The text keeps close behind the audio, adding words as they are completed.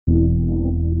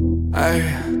Ay.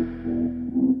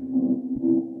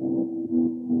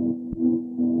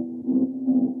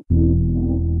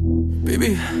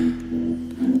 Baby,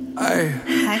 ay.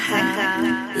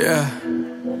 Yeah.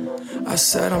 I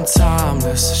said I'm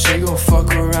timeless. She gon'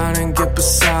 fuck around and get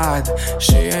beside it.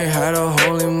 She ain't had a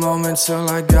holy moment till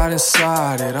I got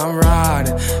inside it. I'm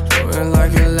riding, doing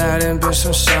like Aladdin, bitch,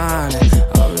 I'm shining.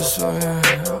 I was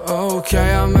fucking,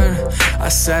 okay, I'm in. I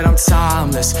said I'm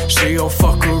timeless. She gon'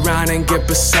 fuck around and get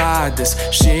beside this.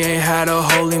 She ain't had a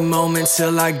holy moment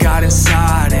till I got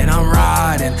inside it. I'm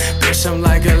riding, bitch, I'm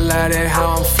like Aladdin,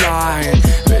 how I'm flying.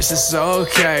 Bitch, it's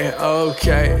okay,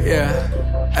 okay, yeah.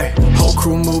 Ay, whole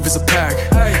crew move as a pack.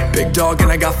 Ay, big dog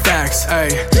and I got facts. Ay,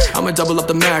 I'ma double up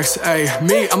the max. Ay,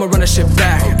 me, I'ma run that shit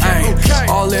back. Ay,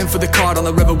 all in for the card on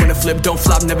the river when it flip. Don't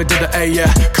flop, never did the A,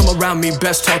 yeah. Come around me,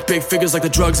 best talk big figures like the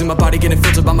drugs in my body getting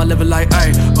filtered by my liver like,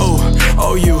 ay,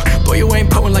 oh you. Boy, you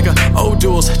ain't potent like a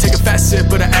O-duels. Take a fat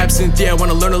sip of the absinthe, yeah.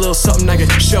 Wanna learn a little something I can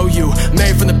show you.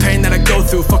 Made from the pain that I go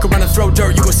through. Fuck around and throw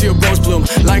dirt, you gon' see a rose bloom.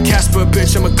 Like Casper,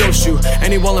 bitch, I'ma ghost you.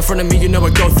 Any wall in front of me, you know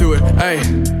I go through it, ay.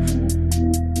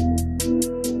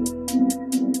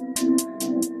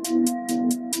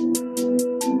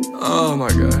 Oh my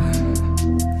god,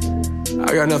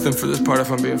 I got nothing for this part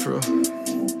if I'm being for real.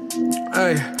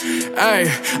 Ay, ay,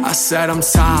 I said I'm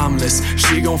timeless.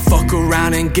 She gon' fuck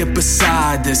around and get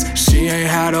beside this. She ain't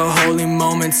had a holy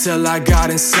moment till I got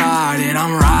inside it.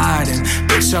 I'm riding,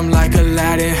 bitch, I'm like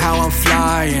Aladdin, how I'm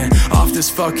flying. Off this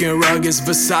fucking rug is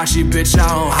Versace, bitch, I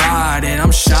don't hide it.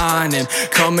 I'm shining,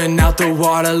 coming out the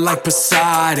water like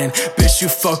Poseidon. Bitch, you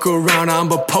fuck around,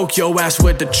 I'ma poke your ass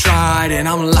with the trident.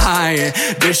 I'm lying,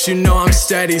 bitch, you know I'm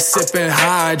steady sipping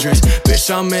hydrants. Bitch,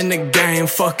 I'm in the game,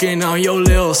 fucking on your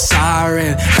little siren.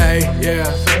 Hey,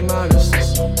 yeah, feel my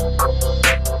distance.